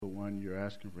one, you're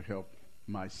asking for help,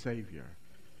 my Savior.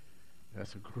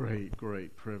 That's a great,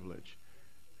 great privilege.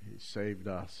 He saved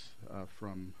us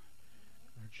from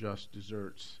our just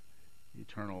deserts,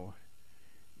 eternal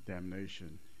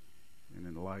damnation. And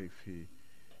in life, He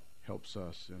helps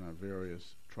us in our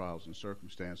various trials and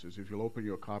circumstances. If you'll open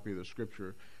your copy of the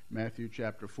Scripture, Matthew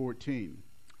chapter 14.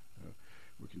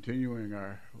 We're continuing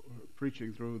our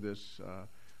preaching through this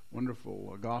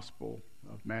wonderful gospel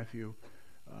of Matthew.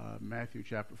 Matthew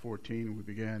chapter 14, we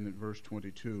began at verse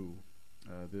 22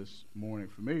 this morning.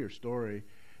 Familiar story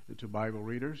to Bible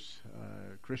readers,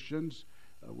 Christians.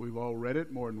 We've all read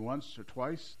it more than once or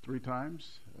twice, 3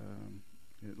 times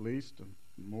at least,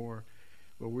 more.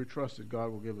 But we trust that God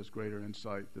will give us greater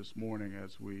insight this morning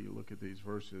as we look at these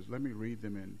verses. Let me read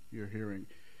them in your hearing.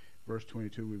 Verse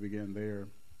 22, we begin there.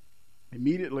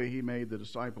 Immediately he made the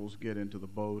disciples get into the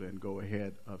boat and go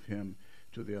ahead of him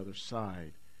to the other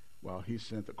side, while he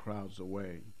sent the crowds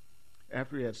away.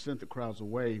 After he had sent the crowds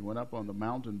away, he went up on the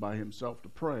mountain by himself to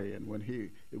pray, and when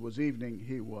it was evening,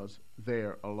 he was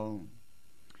there alone.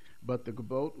 But the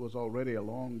boat was already a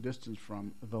long distance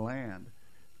from the land,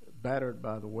 battered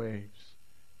by the waves,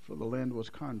 for the wind was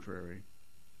contrary.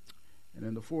 And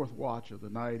in the 4th watch of the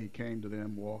night he came to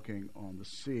them walking on the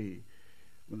sea.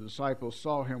 When the disciples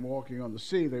saw him walking on the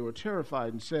sea, they were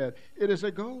terrified and said, "It is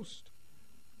a ghost."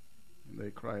 And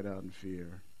they cried out in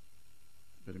fear.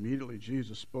 But immediately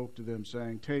Jesus spoke to them,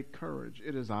 saying, "Take courage,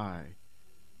 it is I.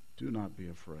 Do not be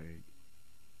afraid."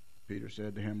 Peter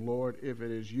said to him, "Lord, if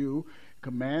it is you,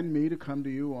 command me to come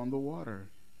to you on the water."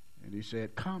 And he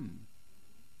said, "Come."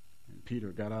 And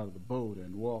Peter got out of the boat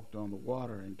and walked on the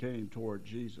water and came toward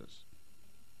Jesus.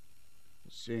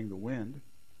 But seeing the wind,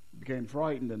 he became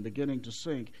frightened and beginning to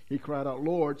sink, he cried out,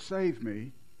 "Lord, save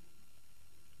me."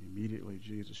 Immediately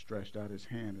Jesus stretched out his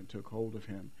hand and took hold of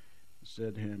him and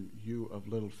said to him, "You of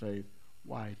little faith,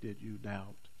 why did you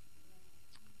doubt?"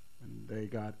 And they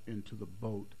got into the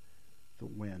boat. The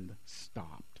wind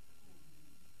stopped.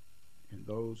 And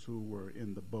those who were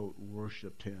in the boat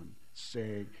worshipped him,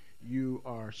 saying, "You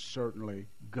are certainly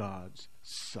God's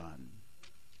Son."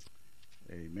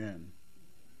 Amen.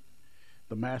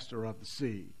 The master of the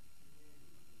sea.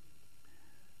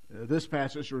 This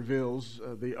passage reveals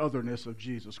the otherness of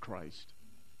Jesus Christ.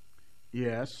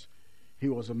 Yes, he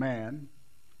was a man,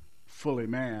 fully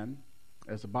man,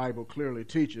 as the Bible clearly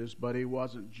teaches, but he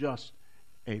wasn't just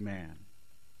a man.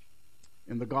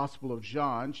 In the Gospel of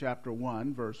John, chapter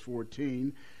 1, verse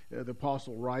 14, the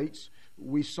apostle writes,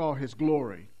 "We saw his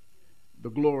glory,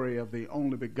 the glory of the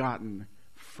only begotten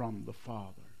from the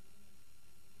Father."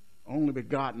 Only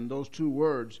begotten, those 2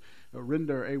 words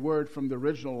render a word from the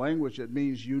original language that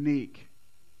means unique,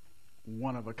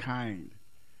 one of a kind.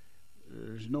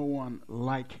 There's no one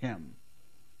like him.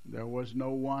 There was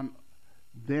no one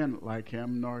then like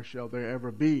him, nor shall there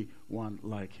ever be one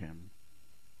like him.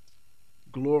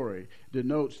 Glory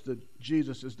denotes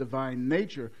Jesus' divine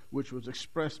nature, which was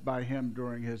expressed by him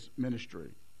during his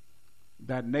ministry.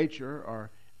 That nature,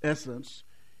 or essence,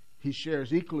 he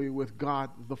shares equally with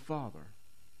God the Father.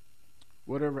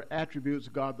 Whatever attributes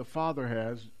God the Father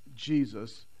has,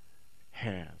 Jesus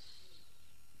has.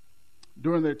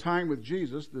 During their time with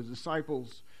Jesus, the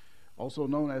disciples, also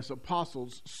known as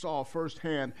apostles, saw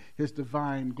firsthand his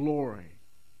divine glory.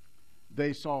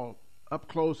 They saw up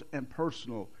close and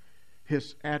personal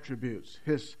his attributes,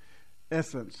 his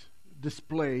essence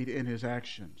displayed in his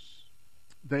actions.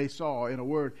 They saw, in a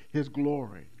word, his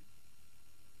glory.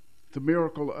 The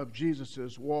miracle of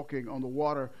Jesus' walking on the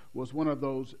water was one of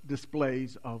those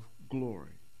displays of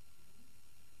glory.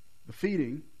 The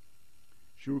feeding,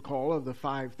 as you recall, of the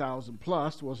 5,000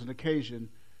 plus was an occasion,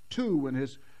 too, when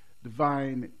his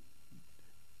divine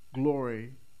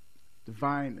glory,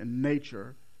 divine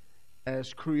nature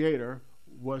as creator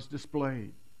was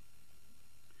displayed.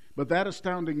 But that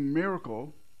astounding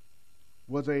miracle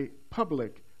was a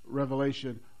public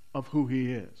revelation of who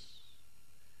he is.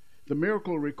 The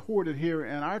miracle recorded here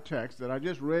in our text that I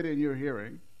just read in your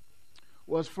hearing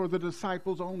was for the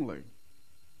disciples only.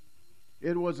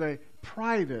 It was a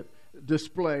private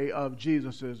display of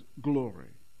Jesus'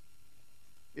 glory.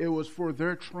 It was for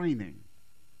their training.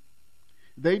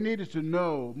 They needed to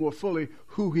know more fully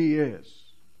who he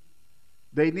is.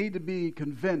 They need to be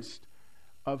convinced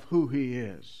of who he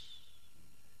is.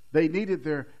 They needed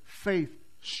their faith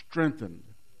strengthened.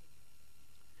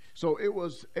 So it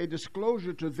was a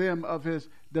disclosure to them of his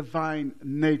divine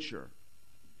nature.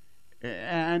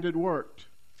 And it worked.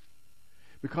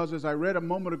 Because as I read a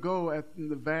moment ago at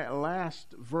the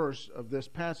last verse of this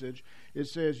passage, it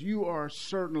says, "You are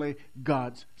certainly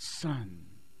God's Son."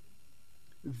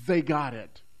 They got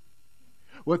it.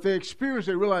 What they experienced,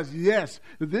 they realized, yes,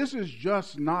 this is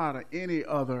just not any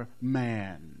other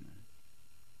man.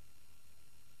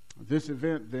 This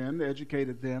event then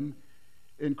educated them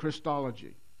in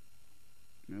Christology,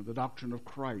 the doctrine of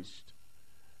Christ.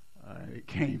 It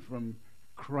came from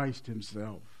Christ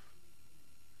himself.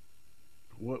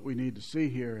 What we need to see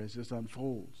here as this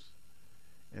unfolds,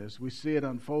 as we see it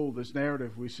unfold, this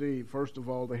narrative, we see, first of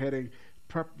all, the heading,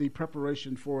 the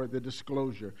preparation for the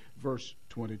disclosure, verse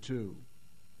 22.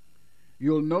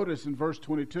 You'll notice in verse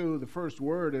 22, the first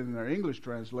word in their English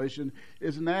translation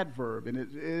is an adverb, and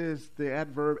it is the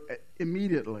adverb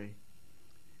immediately.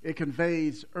 It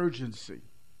conveys urgency.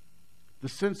 The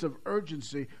sense of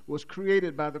urgency was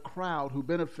created by the crowd who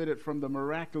benefited from the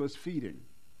miraculous feeding.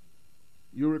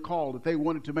 You recall that they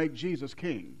wanted to make Jesus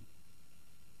king.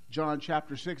 John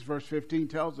chapter 6 verse 15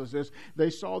 tells us this. They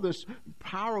saw this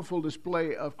powerful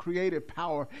display of creative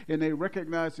power, and they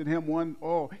recognized in him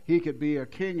he could be a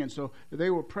king, and so they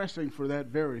were pressing for that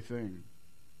very thing.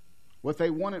 What they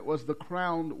wanted was the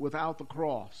crown without the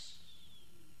cross.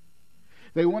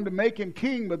 They wanted to make him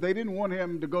king, but they didn't want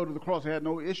him to go to the cross. They had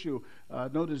no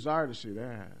desire to see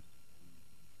that.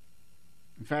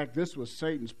 In fact, this was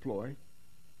Satan's ploy.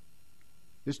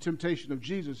 This temptation of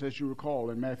Jesus, as you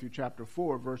recall in Matthew chapter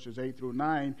 4, verses 8 through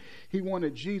 9, he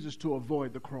wanted Jesus to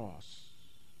avoid the cross.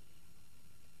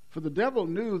 For the devil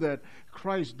knew that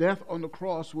Christ's death on the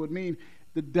cross would mean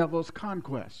the devil's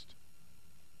conquest.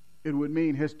 It would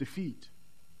mean his defeat.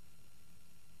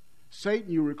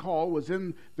 Satan, you recall, was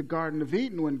in the Garden of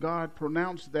Eden when God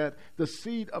pronounced that the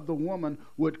seed of the woman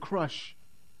would crush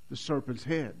the serpent's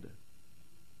head.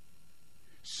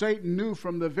 Satan knew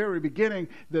from the very beginning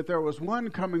that there was one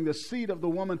coming, the seed of the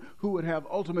woman, who would have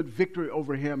ultimate victory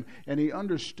over him. And he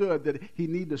understood that he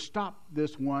needed to stop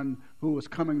this one who was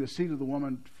coming, the seed of the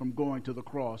woman, from going to the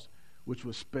cross, which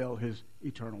would spell his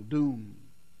eternal doom.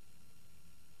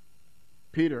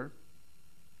 Peter,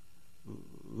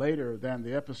 later than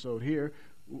the episode here,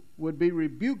 would be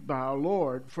rebuked by our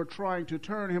Lord for trying to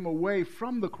turn him away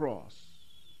from the cross.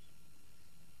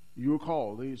 You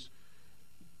recall these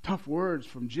tough words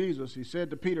from Jesus. He said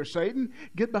to Peter, "Satan,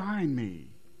 get behind me.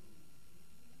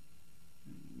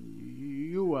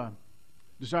 You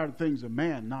desire the things of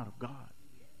man, not of God."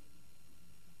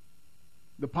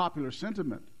 The popular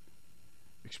sentiment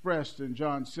expressed in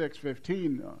John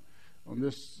 6:15 on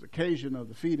this occasion of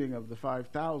the feeding of the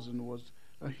 5,000 was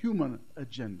a human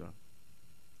agenda,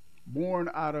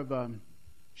 born out of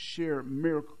sheer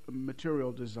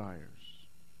material desires.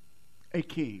 A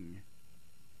king.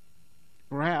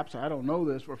 Perhaps, I don't know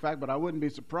this for a fact, but I wouldn't be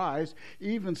surprised,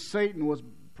 even Satan was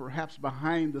perhaps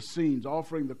behind the scenes,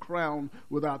 offering the crown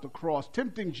without the cross,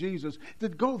 tempting Jesus to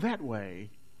go that way.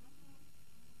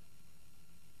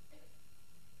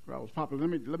 The crowd was popular.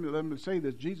 Let me say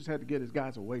this. Jesus had to get his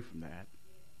guys away from that.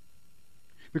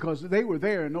 Because they were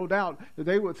there, and no doubt that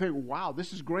they would think, wow,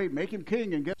 this is great, make him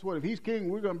king, and guess what? If he's king,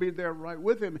 we're going to be there right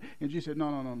with him. And Jesus said,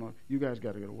 no, you guys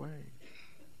got to get away.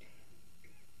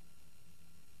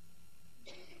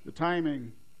 The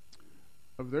timing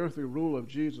of the earthly rule of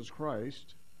Jesus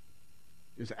Christ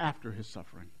is after his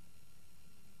suffering,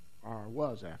 or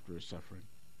was after his suffering.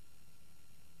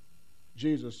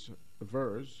 Jesus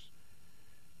avers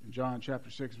in John chapter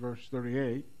 6, verse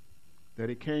 38, that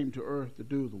he came to earth to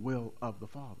do the will of the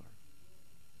Father.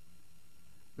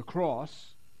 The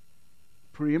cross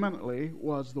preeminently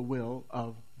was the will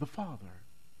of the Father.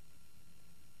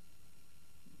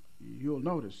 You'll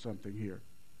notice something here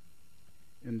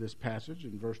in this passage,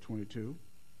 in verse 22,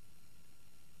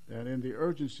 that in the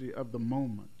urgency of the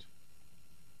moment,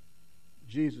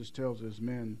 Jesus tells his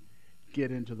men,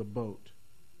 get into the boat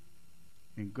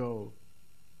and go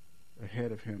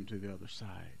ahead of him to the other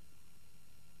side.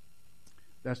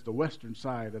 That's the western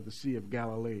side of the Sea of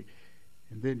Galilee.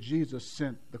 And then Jesus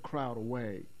sent the crowd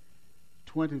away.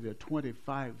 20 to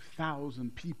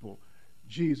 25,000 people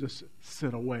Jesus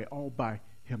sent away all by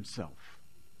himself.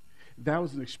 That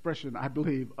was an expression, I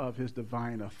believe, of his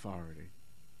divine authority.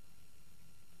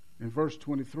 In verse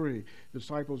 23, the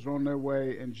disciples are on their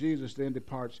way, and Jesus then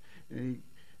departs, and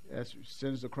he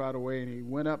sends the crowd away, and he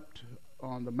went up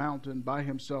on the mountain by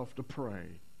himself to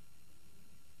pray.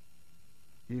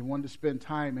 He wanted to spend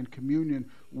time in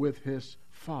communion with his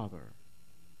Father.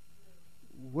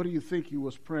 What do you think he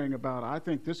was praying about? I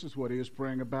think this is what he was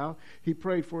praying about. He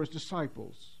prayed for his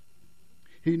disciples.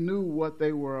 He knew what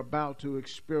they were about to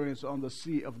experience on the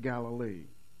Sea of Galilee.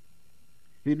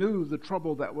 He knew the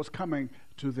trouble that was coming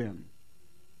to them.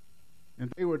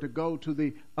 And they were to go to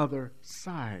the other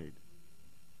side,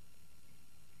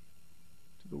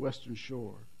 to the western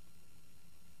shore.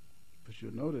 But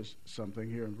you'll notice something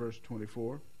here in verse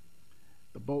 24,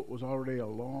 The boat was already a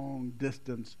long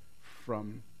distance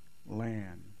from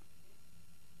land.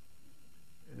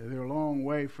 They're a long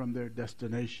way from their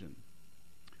destination.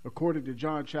 According to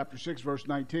John chapter 6, verse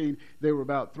 19, they were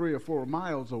about 3 or 4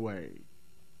 miles away.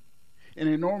 In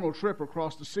a normal trip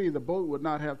across the sea, the boat would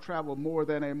not have traveled more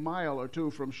than a mile or two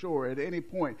from shore at any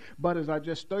point. But as I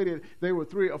just stated, they were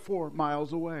 3 or 4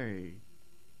 miles away.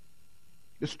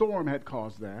 The storm had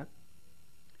caused that.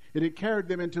 It had carried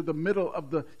them into the middle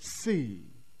of the sea.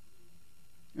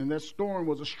 And that storm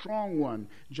was a strong one,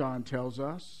 John tells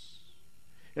us.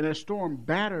 And that storm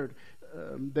battered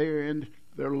there in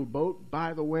their little boat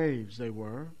by the waves they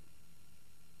were.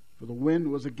 For the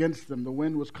wind was against them. The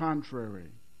wind was contrary.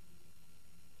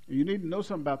 You need to know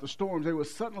something about the storms. They would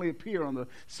suddenly appear on the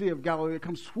Sea of Galilee. They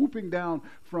come swooping down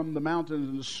from the mountains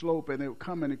and the slope, and they would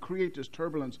come and create this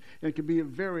turbulence. And it can be a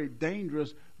very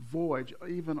dangerous voyage.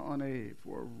 Even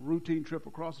for a routine trip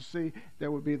across the sea,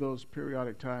 there would be those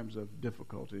periodic times of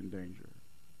difficulty and danger.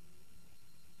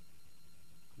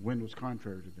 Wind was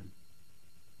contrary to them,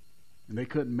 and they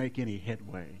couldn't make any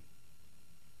headway.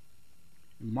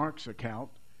 Mark's account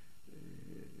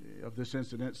of this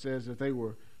incident says that they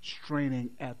were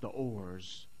straining at the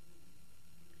oars.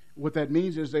 What that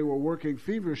means is they were working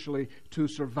feverishly to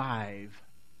survive.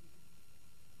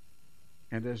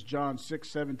 And as John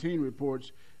 6:17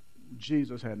 reports,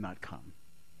 Jesus had not come.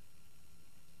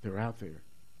 They were out there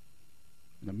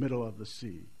in the middle of the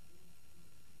sea,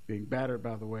 being battered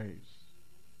by the waves.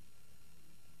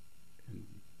 And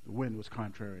the wind was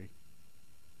contrary,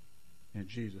 and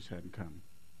Jesus hadn't come.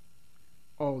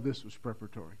 All this was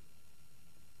preparatory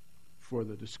for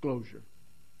the disclosure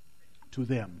to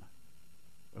them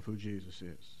of who Jesus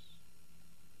is.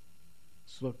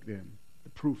 Let's look then, the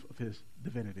proof of his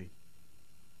divinity.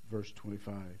 Verse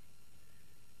 25.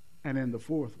 And in the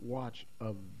 4th watch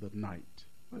of the night.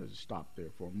 Let us stop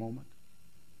there for a moment.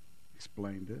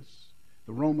 Explain this.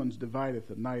 The Romans divided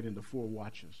the night into 4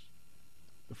 watches.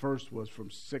 The first was from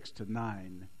 6 to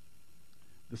 9.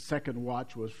 The second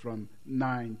watch was from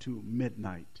 9 to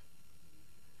midnight.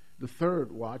 The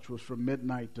third watch was from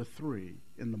midnight to 3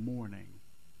 in the morning.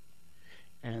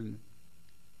 And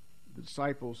the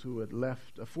disciples who had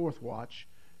left a 4th watch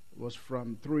was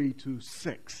from 3 to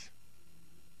 6.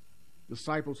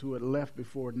 Disciples who had left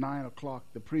before 9 o'clock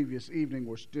the previous evening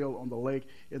were still on the lake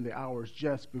in the hours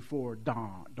just before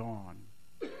dawn.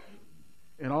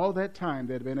 And all that time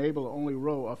they had been able to only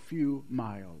row a few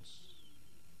miles.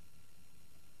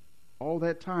 All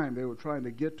that time they were trying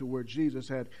to get to where Jesus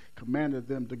had commanded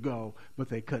them to go, but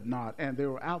they could not. And they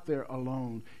were out there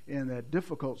alone in that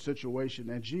difficult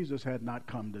situation, and Jesus had not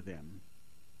come to them.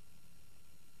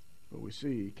 But we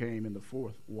see he came in the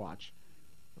 4th watch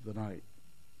of the night.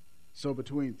 So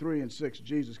between 3 and 6,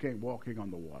 Jesus came walking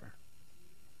on the water.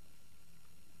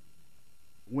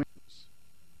 Winds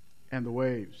and the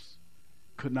waves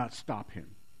could not stop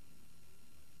him.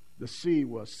 The sea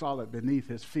was solid beneath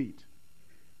his feet.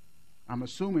 I'm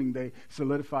assuming they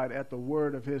solidified at the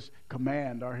word of his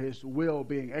command or his will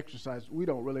being exercised. We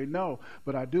don't really know,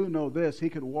 but I do know this. He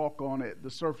could walk on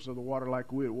the surface of the water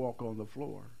like we would walk on the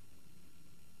floor.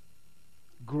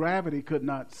 Gravity could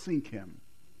not sink him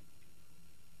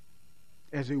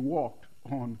as he walked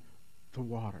on the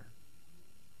water.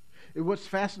 What's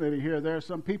fascinating here, there are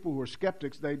some people who are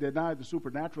skeptics. They deny the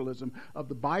supernaturalism of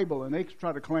the Bible, and they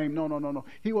try to claim, no.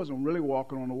 He wasn't really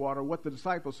walking on the water. What the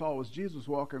disciples saw was Jesus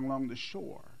walking along the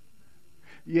shore.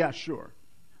 Yeah, sure.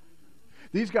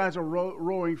 These guys are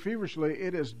rowing feverishly.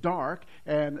 It is dark,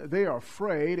 and they are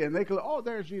afraid, and they go,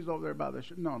 there's Jesus over there by the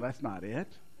shore. No, that's not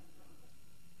it.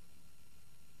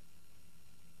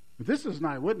 But this is an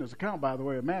eyewitness account, by the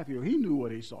way, of Matthew. He knew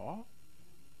what he saw,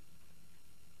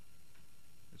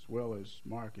 as well as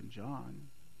Mark and John.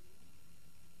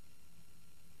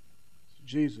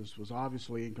 Jesus was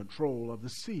obviously in control of the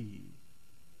sea.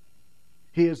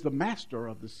 He is the master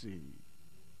of the sea,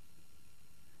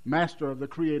 master of the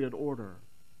created order.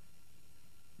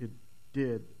 It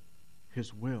did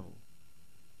his will.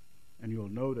 And you'll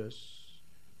notice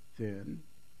then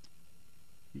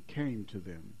he came to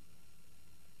them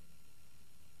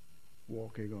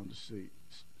walking on the sea.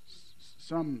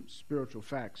 Some spiritual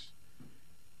facts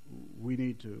we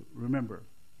need to remember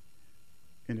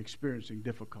in experiencing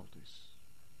difficulties.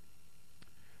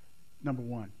 Number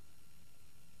 1,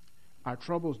 our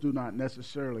troubles do not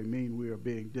necessarily mean we are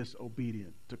being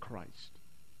disobedient to Christ.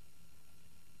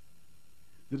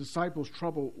 The disciples'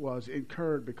 trouble was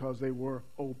incurred because they were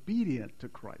obedient to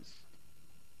Christ.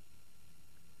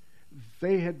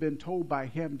 They had been told by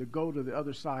him to go to the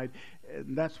other side,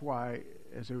 and that's why,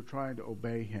 as they were trying to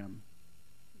obey him,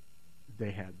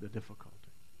 they had the difficulty.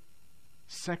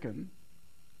 Second,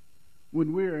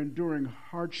 when we're enduring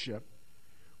hardship,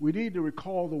 we need to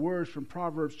recall the words from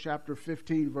Proverbs chapter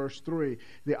 15, verse 3.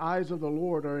 The eyes of the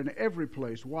Lord are in every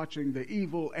place, watching the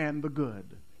evil and the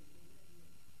good.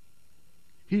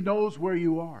 He knows where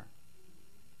you are.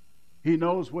 He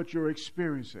knows what you're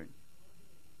experiencing.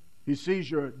 He sees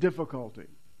your difficulty.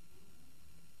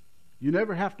 You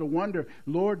never have to wonder,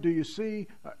 Lord, do you see?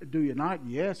 Do you not?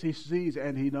 Yes, He sees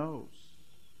and He knows.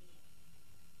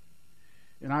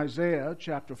 In Isaiah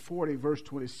chapter 40, verse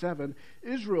 27,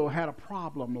 Israel had a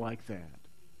problem like that.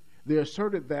 They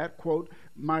asserted that, quote,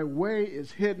 my way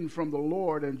is hidden from the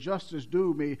Lord, and justice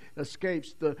due me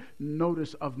escapes the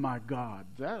notice of my God.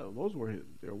 Those were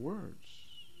their words.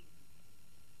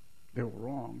 They were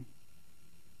wrong.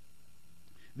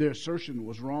 Their assertion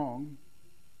was wrong.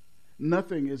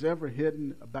 Nothing is ever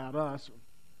hidden about us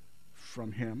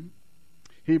from Him.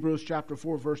 Hebrews chapter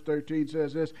 4, verse 13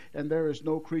 says this, and there is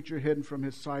no creature hidden from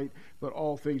His sight, but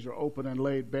all things are open and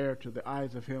laid bare to the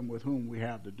eyes of Him with whom we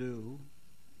have to do.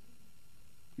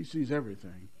 He sees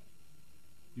everything.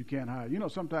 You can't hide. You know,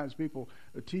 sometimes people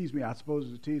tease me. I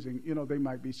suppose it's teasing. You know, they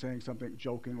might be saying something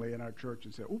jokingly in our church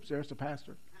and say, oops, there's the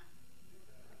pastor.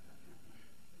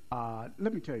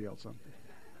 Let me tell y'all something.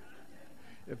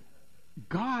 If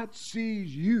God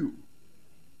sees you,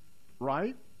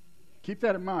 right? Keep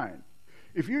that in mind.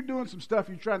 If you're doing some stuff,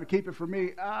 you're trying to keep it from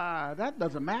me, that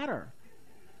doesn't matter.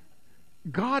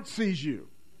 God sees you.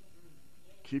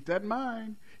 Keep that in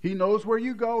mind. He knows where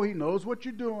you go. He knows what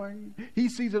you're doing. He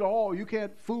sees it all. You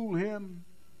can't fool Him.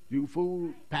 You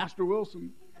fool Pastor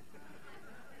Wilson.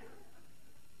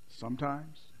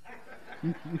 Sometimes.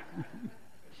 But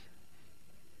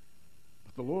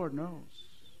the Lord knows.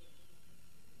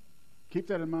 Keep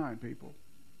that in mind, people.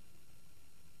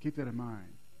 Keep that in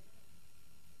mind.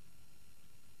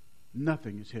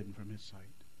 Nothing is hidden from His sight.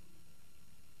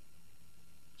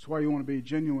 That's why you want to be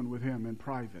genuine with Him in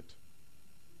private.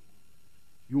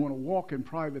 You want to walk in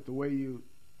private the way you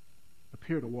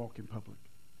appear to walk in public.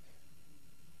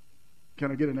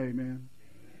 Can I get an amen?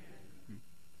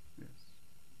 Yes.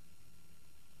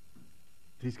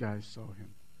 These guys saw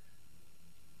Him.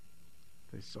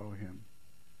 They saw Him.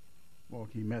 Well,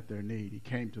 He met their need. He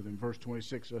came to them. Verse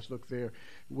 26, let's look there.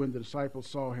 When the disciples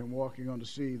saw Him walking on the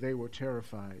sea, they were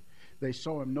terrified. They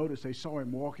saw Him, notice they saw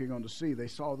Him walking on the sea. They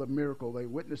saw the miracle. They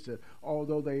witnessed it.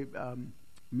 Although they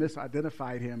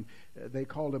misidentified Him, they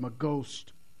called Him a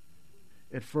ghost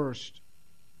at first.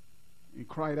 He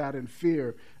cried out in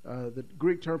fear. The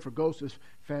Greek term for ghost is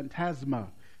phantasma,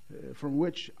 from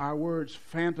which our words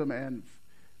phantom and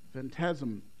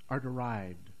phantasm are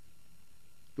derived.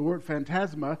 The word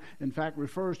phantasma, in fact,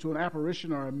 refers to an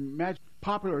apparition or a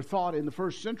popular thought in the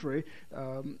first century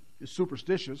is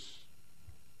superstitious.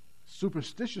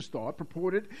 Superstitious thought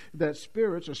purported that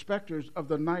spirits or specters of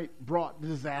the night brought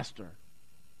disaster.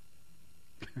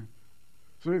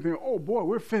 So you think, oh boy,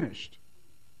 we're finished.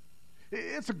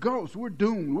 It's a ghost. We're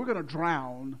doomed. We're going to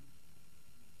drown.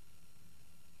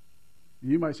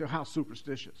 You might say, how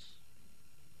superstitious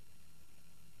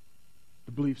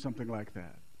to believe something like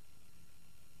that.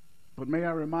 But may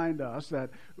I remind us that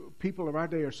people of our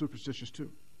day are superstitious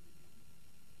too.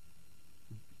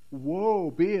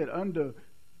 Woe be it unto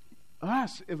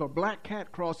us if a black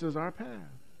cat crosses our path.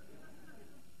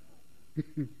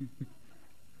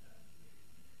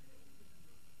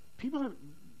 People,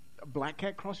 a black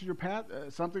cat crosses your path?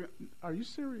 Something? Are you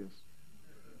serious?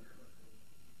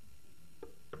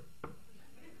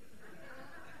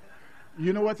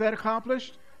 You know what that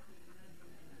accomplished?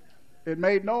 It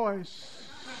made noise.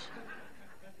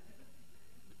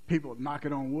 People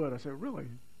knocking on wood. I said, really?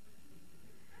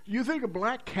 You think a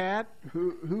black cat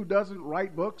who doesn't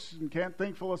write books and can't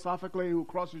think philosophically, who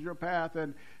crosses your path,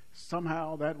 and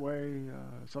somehow that way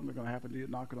something's going to happen to you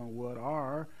knocking on wood?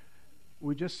 Or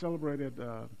we just celebrated,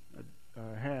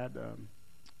 had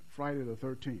Friday the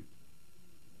 13th.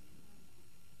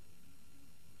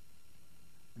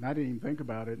 And I didn't even think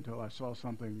about it until I saw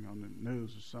something on the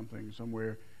news or something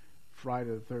somewhere,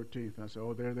 Friday the 13th. And I said,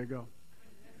 oh, there they go.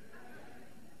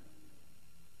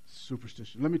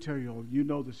 Superstition. Let me tell you, you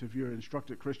know this if you're an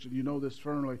instructed Christian. You know this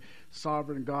firmly.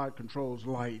 Sovereign God controls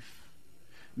life.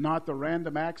 Not the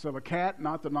random acts of a cat,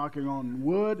 not the knocking on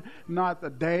wood, not the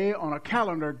day on a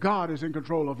calendar. God is in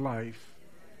control of life.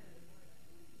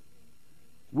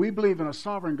 We believe in a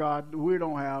sovereign God. We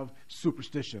don't have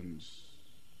superstitions.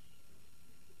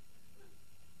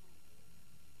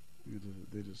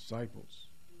 The disciples,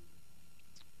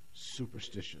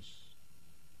 superstitious.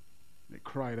 They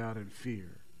cried out in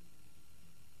fear.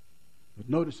 But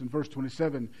notice in verse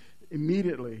 27,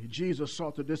 immediately Jesus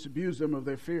sought to disabuse them of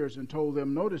their fears and told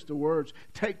them, notice the words,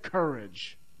 take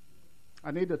courage.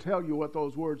 I need to tell you what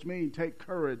those words mean. Take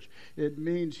courage. It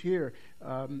means here,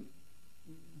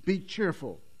 be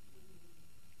cheerful,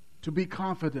 to be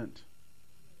confident.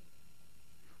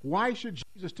 Why should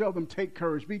Jesus tell them, take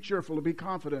courage, be cheerful, to be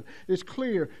confident? It's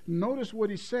clear. Notice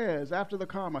what he says after the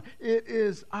comma. It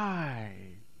is I.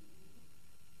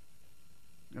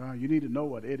 You need to know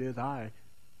what it is I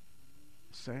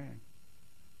saying.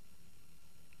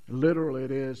 Literally,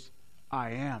 it is,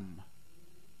 I am.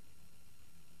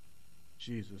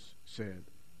 Jesus said,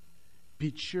 be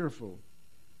cheerful,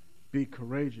 be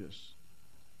courageous.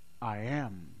 I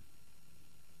am.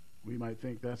 We might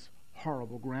think that's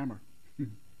horrible grammar.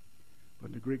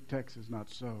 But the Greek text is not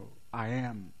so. I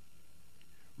am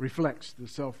reflects the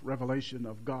self-revelation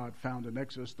of God found in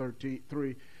Exodus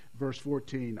 3, verse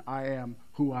 14. I am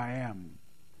who I am,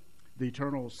 the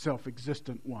eternal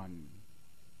self-existent one.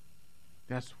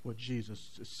 That's what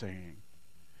Jesus is saying.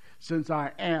 Since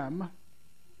I am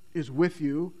is with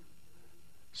you,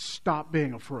 stop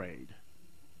being afraid.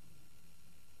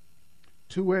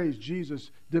 Two ways Jesus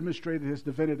demonstrated his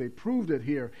divinity, proved it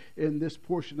here in this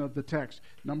portion of the text.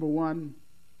 Number one,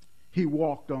 he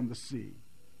walked on the sea.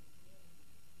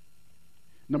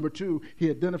 Number two, he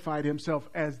identified himself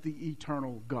as the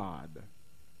eternal God.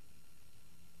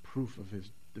 Proof of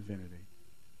his divinity.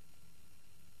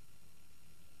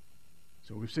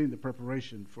 So we've seen the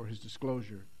preparation for his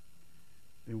disclosure.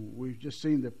 And we've just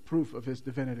seen the proof of his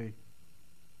divinity.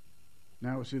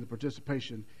 Now we see the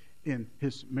participation in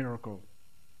his miracle.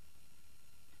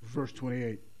 Verse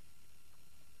 28.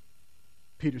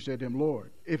 Peter said to him,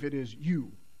 Lord, if it is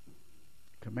you,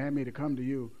 command me to come to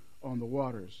you on the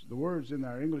waters. The words in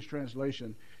our English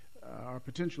translation are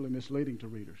potentially misleading to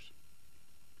readers.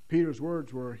 Peter's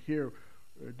words were here,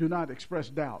 do not express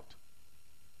doubt.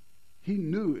 He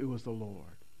knew it was the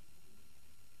Lord.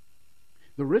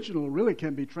 The original really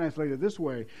can be translated this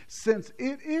way, since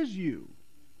it is you,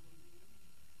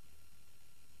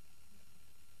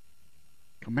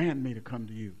 command me to come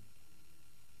to you.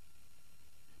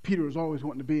 Peter was always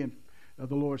wanting to be in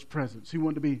the Lord's presence. He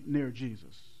wanted to be near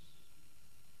Jesus.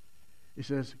 He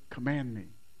says, command me.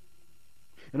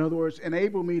 In other words,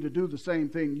 enable me to do the same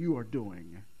thing you are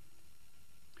doing.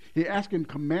 He asked him,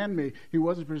 command me. He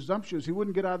wasn't presumptuous. He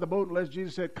wouldn't get out of the boat unless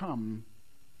Jesus said, come.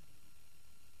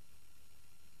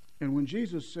 And when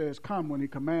Jesus says, come, when he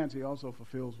commands, he also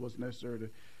fulfills what's necessary to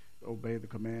obey the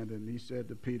command. And he said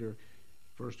to Peter,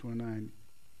 verse 29,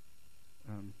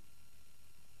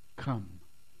 come.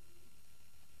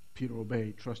 Peter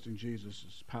obeyed, trusting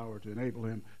Jesus' power to enable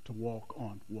him to walk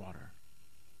on water.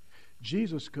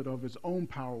 Jesus could of his own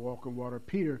power walk on water.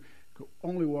 Peter could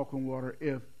only walk on water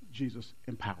if Jesus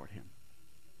empowered him.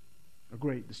 A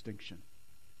great distinction.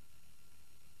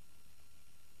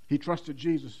 He trusted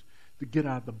Jesus to get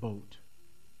out of the boat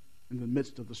in the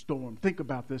midst of the storm. Think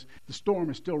about this. The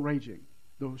storm is still raging.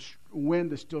 The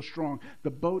wind is still strong.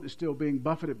 The boat is still being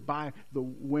buffeted by the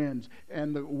winds.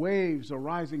 And the waves are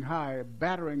rising high,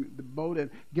 battering the boat.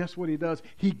 And guess what he does?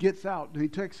 He gets out. He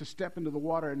takes a step into the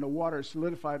water, and the water is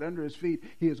solidified under his feet.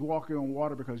 He is walking on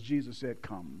water because Jesus said,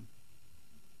 come.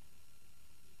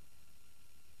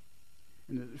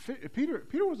 And Peter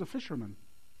was a fisherman.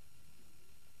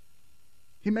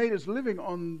 He made his living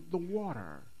on the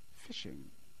water, fishing.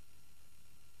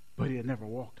 But he had never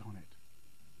walked on it.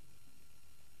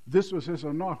 This was his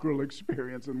inaugural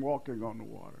experience in walking on the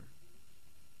water.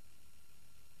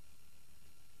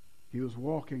 He was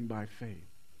walking by faith.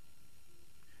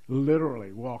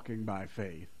 Literally walking by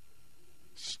faith.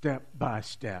 Step by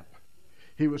step.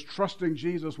 He was trusting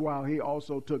Jesus while he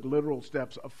also took literal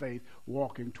steps of faith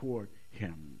walking toward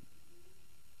him.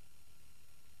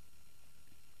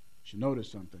 You should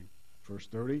notice something. Verse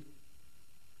 30.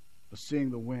 But seeing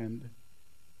the wind,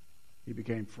 he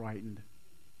became frightened.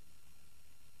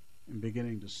 And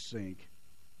beginning to sink,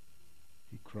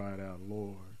 he cried out,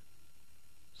 Lord,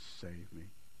 save me.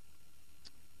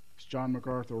 As John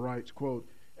MacArthur writes, quote,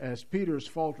 as Peter's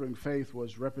faltering faith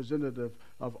was representative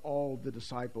of all the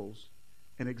disciples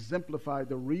and exemplified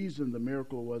the reason the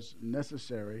miracle was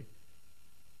necessary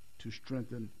to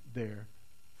strengthen their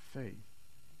faith.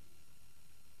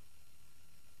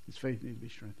 His faith needed to be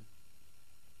strengthened.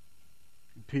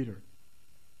 And Peter,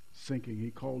 sinking,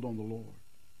 he called on the Lord.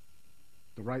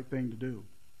 The right thing to do.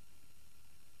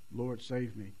 Lord,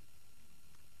 save me.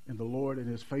 And the Lord in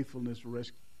his faithfulness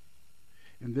rescued.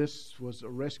 And this was a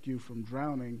rescue from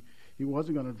drowning. He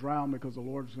wasn't going to drown because the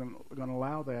Lord was going to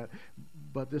allow that.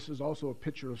 But this is also a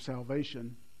picture of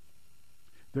salvation.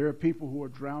 There are people who are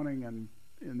drowning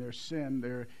in their sin.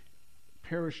 They're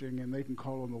perishing, and they can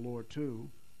call on the Lord too.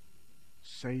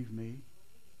 Save me.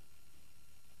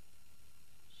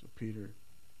 So Peter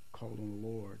called on the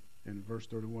Lord. In verse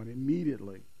 31,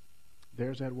 immediately,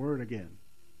 there's that word again.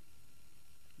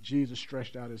 Jesus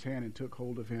stretched out his hand and took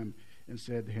hold of him and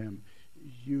said to him,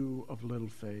 "You of little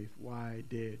faith, why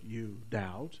did you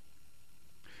doubt?"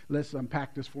 Let's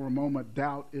unpack this for a moment.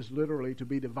 Doubt is literally to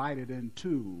be divided in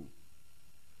two.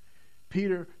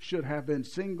 Peter should have been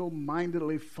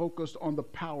single-mindedly focused on the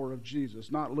power of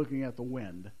Jesus, not looking at the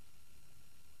wind.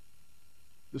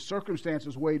 The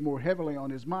circumstances weighed more heavily on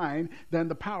his mind than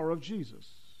the power of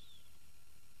Jesus.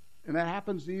 And that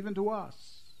happens even to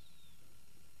us.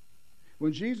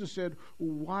 When Jesus said,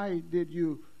 "Why did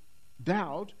you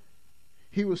doubt?"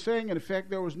 he was saying, in effect,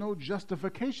 there was no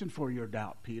justification for your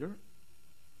doubt, Peter.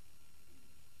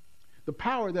 The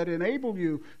power that enabled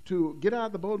you to get out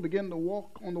of the boat and begin to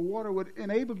walk on the water would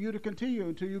enable you to continue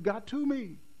until you got to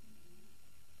me.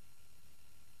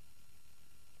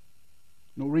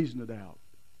 No reason to doubt.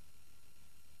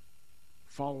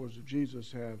 Followers of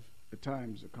Jesus have, at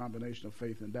times, a combination of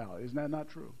faith and doubt. Isn't that not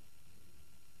true?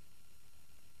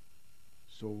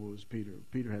 So was Peter.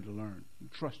 Peter had to learn.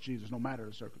 Trust Jesus no matter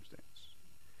the circumstance.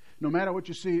 No matter what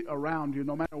you see around you,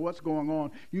 no matter what's going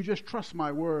on, you just trust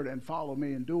my word and follow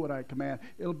me and do what I command.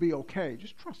 It'll be okay.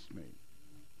 Just trust me.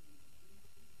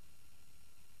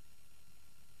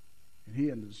 And he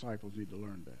and the disciples need to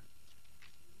learn that.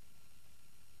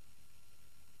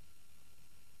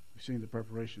 We've seen the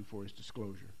preparation for his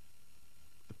disclosure,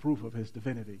 the proof of his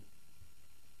divinity,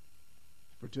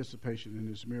 participation in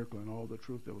this miracle and all the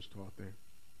truth that was taught there.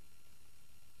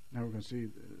 Now we're going to see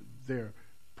their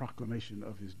proclamation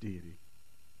of his deity.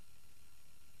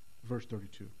 Verse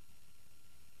 32.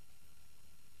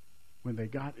 When they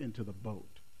got into the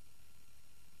boat,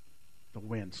 the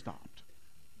wind stopped.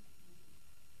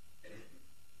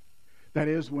 That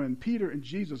is, when Peter and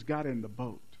Jesus got in the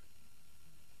boat,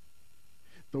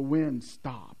 the wind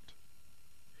stopped.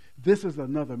 This is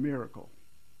another miracle.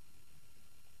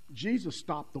 Jesus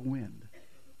stopped the wind.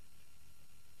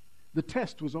 The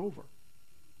test was over.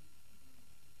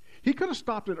 He could have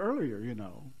stopped it earlier, you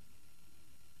know.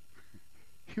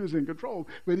 He was in control,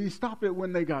 but he stopped it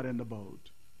when they got in the boat.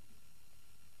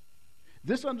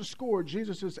 This underscored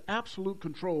Jesus' absolute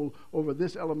control over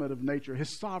this element of nature, his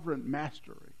sovereign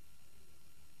mastery,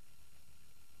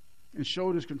 and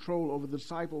showed his control over the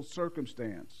disciples'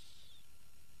 circumstance.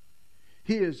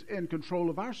 He is in control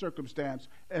of our circumstance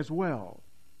as well.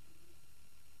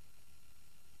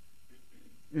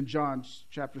 In John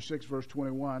chapter 6, verse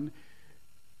 21,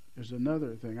 there's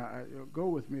another thing. Go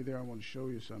with me there. I want to show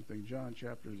you something. John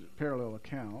chapter, parallel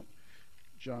account.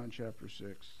 John chapter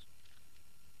 6,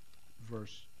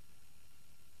 verse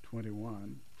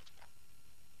 21.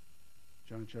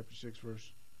 John chapter 6,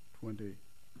 verse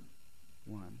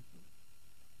 21.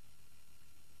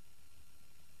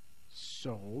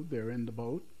 So they're in the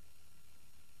boat.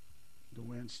 The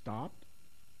wind stopped.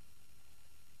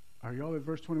 Are y'all at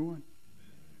verse 21?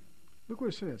 Look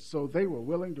what it says. So they were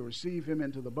willing to receive him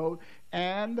into the boat.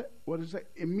 And, what is it?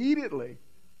 Immediately,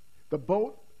 the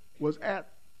boat was at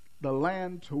the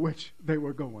land to which they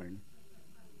were going.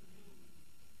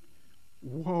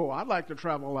 Whoa, I'd like to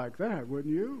travel like that,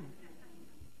 wouldn't you?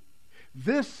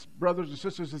 This, brothers and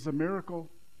sisters, is a miracle.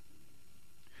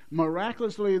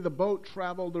 Miraculously, the boat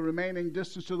traveled the remaining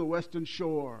distance to the western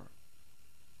shore.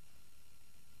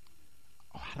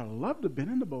 Oh, I'd have loved to have been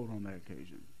in the boat on that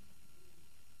occasion.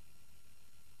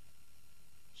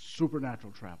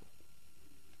 Supernatural travel.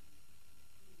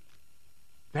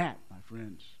 That, my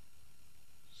friends,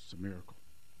 is a miracle.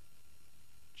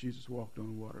 Jesus walked on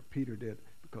the water. Peter did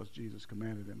because Jesus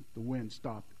commanded him. The wind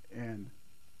stopped and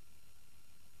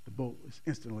the boat was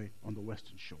instantly on the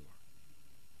western shore.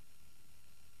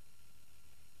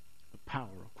 The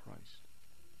power of Christ,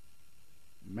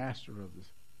 master of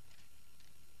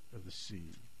the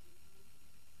sea.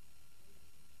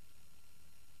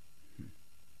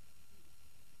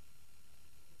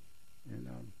 And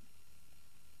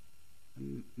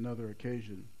another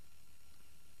occasion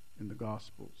in the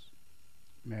Gospels,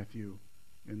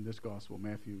 in this Gospel,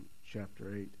 Matthew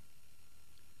chapter 8.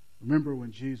 Remember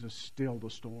when Jesus stilled the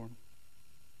storm?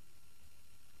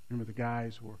 Remember the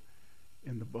guys were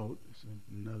in the boat. This is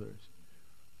another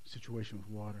situation with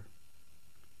water.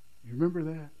 You remember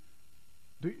that?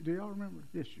 Do y'all remember?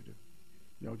 Yes, you do.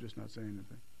 Y'all just not saying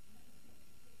anything.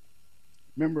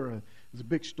 Remember, there's a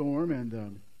big storm,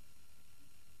 and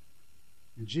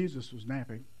Jesus was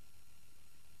napping.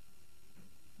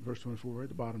 Verse 24, at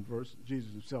the bottom verse,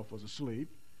 Jesus himself was asleep.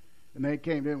 And they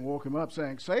came in and woke him up,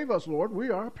 saying, "Save us, Lord, we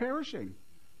are perishing."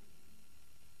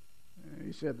 And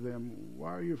he said to them,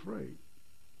 "Why are you afraid?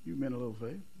 You men of little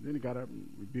faith." Then he got up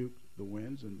and rebuked the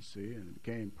winds and the sea, and it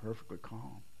became perfectly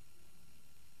calm.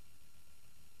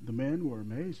 The men were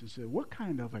amazed and said, "What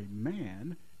kind of a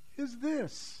man is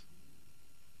this,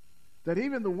 that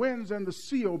even the winds and the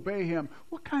sea obey him?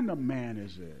 What kind of man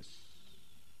is this?"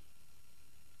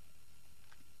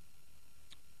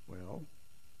 Well,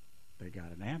 they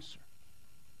got an answer.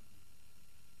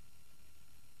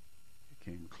 It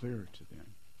came clearer to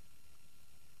them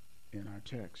in our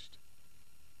text,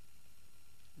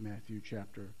 Matthew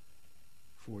chapter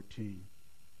 14,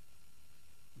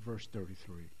 verse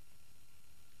 33.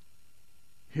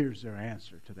 Here's their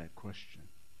answer to that question.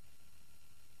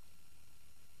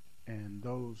 And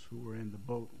those who were in the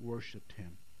boat worshipped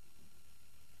him,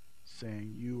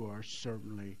 saying, "You are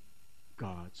certainly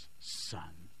God's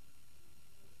Son."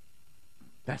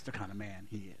 That's the kind of man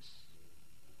he is.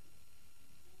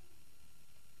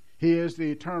 He is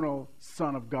the eternal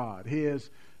Son of God. He is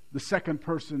the second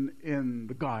person in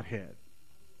the Godhead.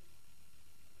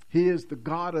 He is the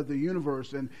God of the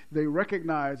universe, and they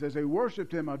recognized as they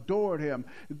worshiped him, adored him,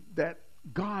 that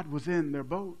God was in their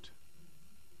boat.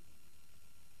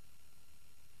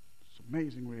 It's an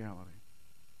amazing reality.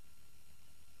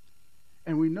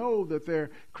 And we know that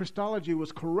their Christology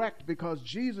was correct because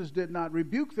Jesus did not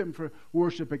rebuke them for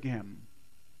worshiping him.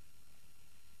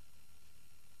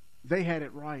 They had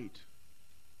it right.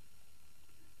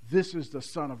 This is the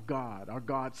Son of God, our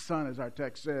God's Son, as our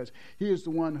text says. He is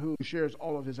the one who shares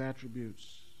all of his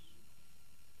attributes.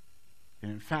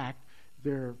 And in fact,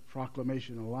 their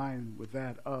proclamation aligned with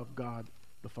that of God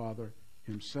the Father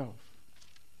himself.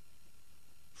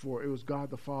 For it was God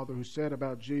the Father who said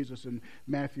about Jesus in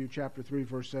Matthew chapter 3,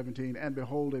 verse 17, "And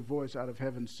behold, a voice out of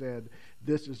heaven said,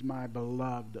 'This is my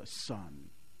beloved Son,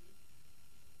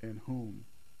 in whom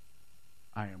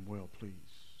I am well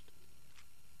pleased.'"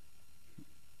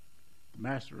 The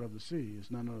master of the sea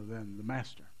is none other than the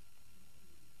master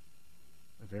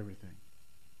of everything,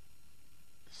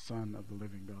 the Son of the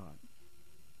living God.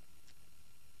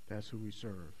 That's who we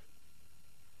serve.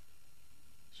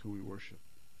 That's who we worship.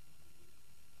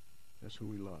 That's who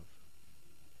we love.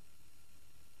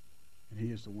 And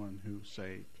he is the one who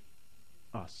saved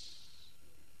us.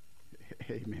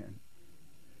 Amen.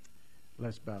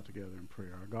 Let's bow together in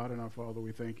prayer. Our God and our Father,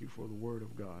 we thank you for the Word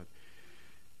of God.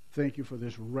 Thank you for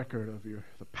this record of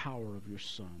the power of your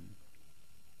Son.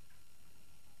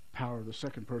 Power of the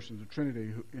second person of the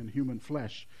Trinity in human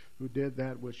flesh, who did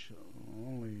that which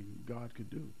only God could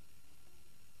do.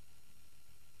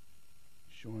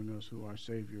 Showing us who our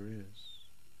Savior is.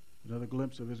 Another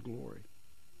glimpse of his glory.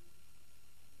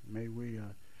 May we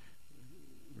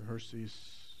rehearse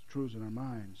these truths in our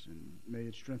minds, and may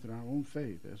it strengthen our own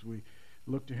faith as we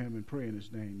look to him and pray in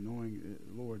his name, knowing,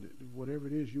 Lord, whatever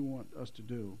it is you want us to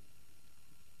do,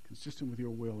 consistent with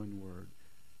your will and word,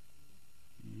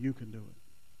 you can do it.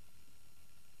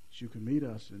 You can meet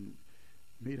us and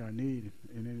meet our need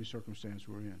in any circumstance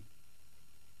we're in.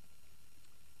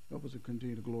 Help us to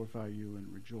continue to glorify you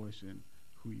and rejoice in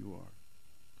who you are.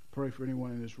 Pray for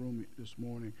anyone in this room this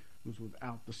morning who's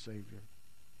without the Savior,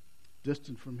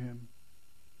 distant from him,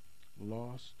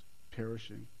 lost,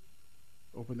 perishing.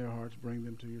 Open their hearts, bring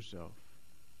them to yourself.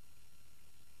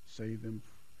 Save them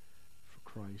for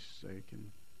Christ's sake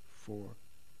and for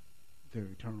their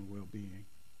eternal well-being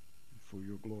and for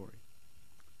your glory.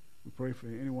 We pray for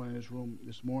anyone in this room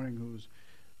this morning who's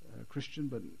Christian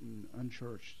but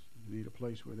unchurched, need a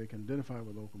place where they can identify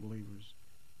with local believers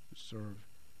and serve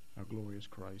our glorious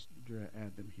Christ.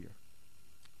 Add them here.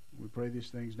 We pray these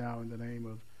things now in the name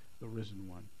of the risen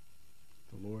one,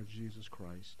 the Lord Jesus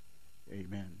Christ.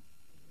 Amen.